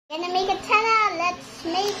Gonna make a tunnel.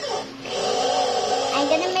 I'm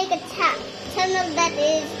gonna make a tunnel that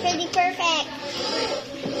is pretty perfect.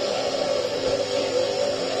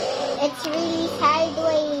 It's really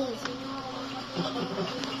sideways.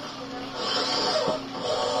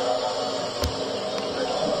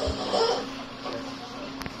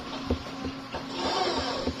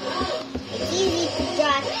 It's easy to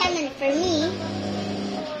draw a tunnel for me.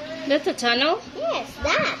 That's a tunnel? Yes,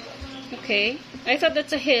 that. Okay. I thought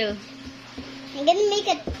that's a hill. I'm gonna make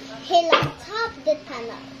a hill on top of the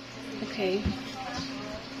tunnel. Okay.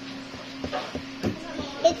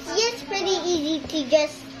 It's just pretty easy to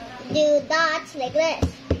just do dots like this.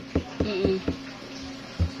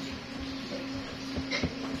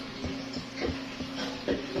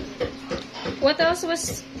 What else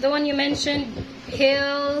was the one you mentioned?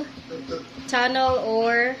 Hill, tunnel,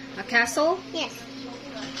 or a castle? Yes.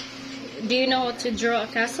 Do you know how to draw a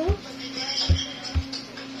castle?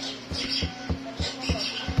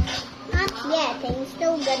 Not yet. I'm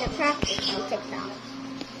still gonna practice on TikTok.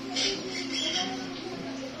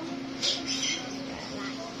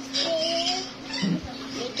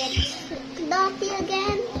 Make it dotty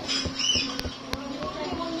again.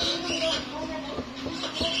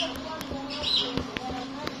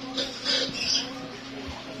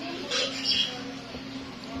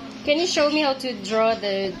 Can you show me how to draw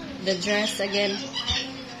the dress again?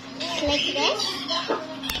 Like this.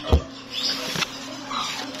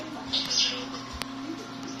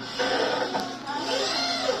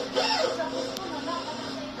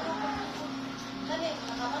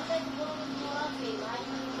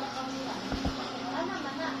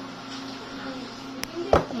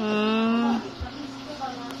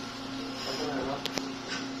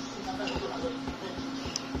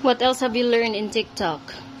 What else have you learned in TikTok?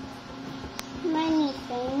 Many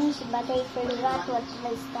things, but I forgot what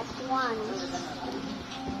was step 1.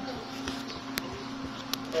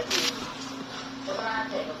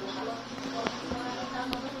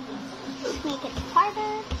 Make it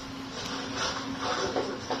harder.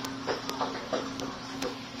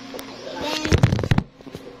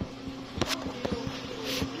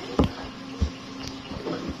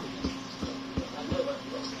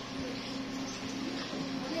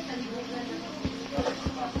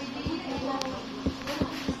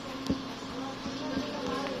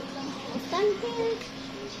 Then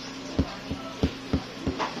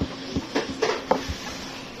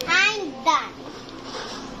I'm done.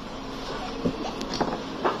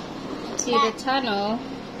 See the tunnel.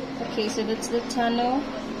 Okay, so that's the tunnel.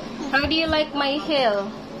 How do you like my hill?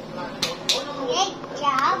 Great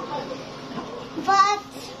job. But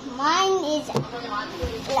mine is, look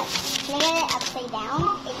at it upside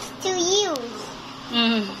down. It's 2 U's.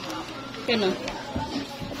 Ano?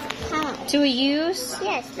 Huh. 2 U's?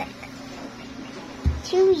 Yes, look.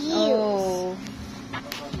 2 U's. Oh.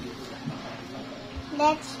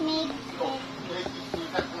 Let's make it.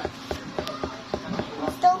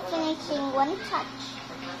 I'm still finishing one touch.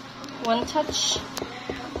 One touch.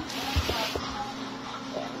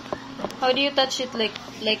 How do you touch it?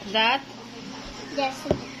 Like that? Just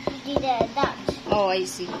do the dot. Oh, I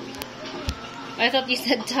see. I thought you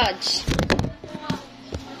said touch.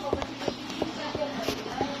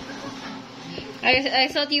 I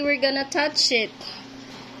thought you were gonna touch it.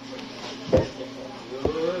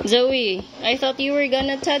 Zoe, I thought you were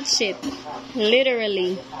gonna touch it.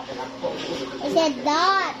 Literally. I said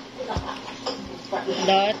dot.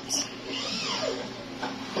 Dot.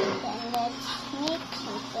 Then let's make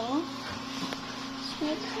something.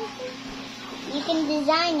 You can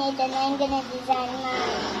design it, and I'm gonna design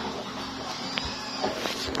mine.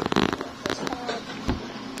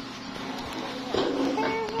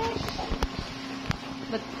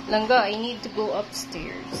 But Langga, I need to go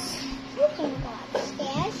upstairs. You can go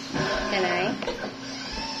upstairs. Can I?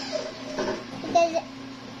 Because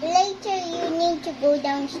later you need to go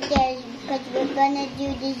downstairs because we're gonna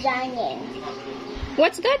do designing.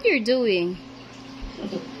 What's that you're doing?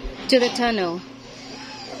 To the tunnel.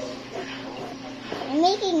 I'm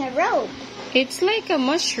making a road. It's like a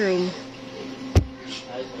mushroom.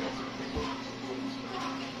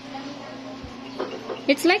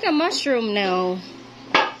 It's like a mushroom now.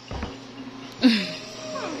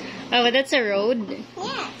 Oh, that's a road?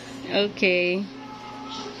 Yes. Okay.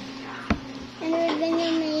 And we're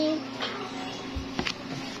gonna make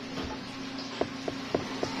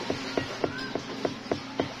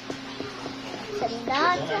some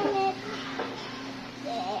dots on it.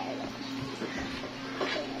 There.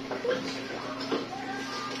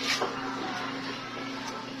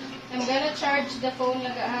 I'm gonna charge the phone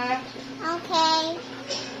laga. Okay.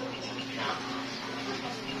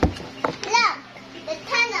 Look, the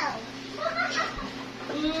tunnel.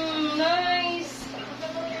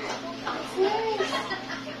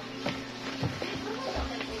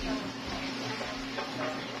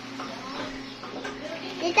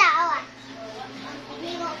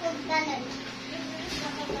 Ganun.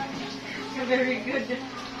 Very good.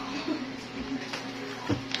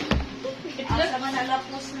 Asa man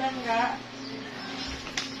nalapos lang nga.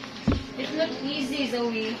 It looked easy,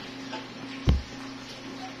 Zoe.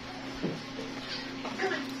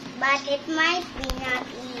 But it might be not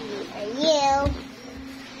easy for you.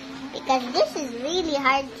 Because this is really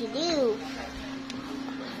hard to do.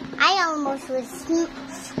 I almost was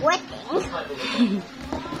sweating.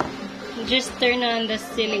 Just turn on the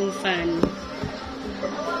ceiling fan.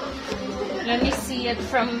 Let me see it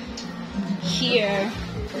from here.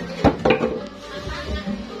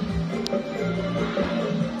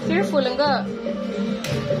 Careful lang ga.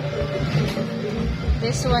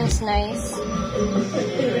 This one's nice.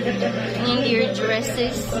 And your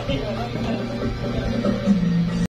dresses.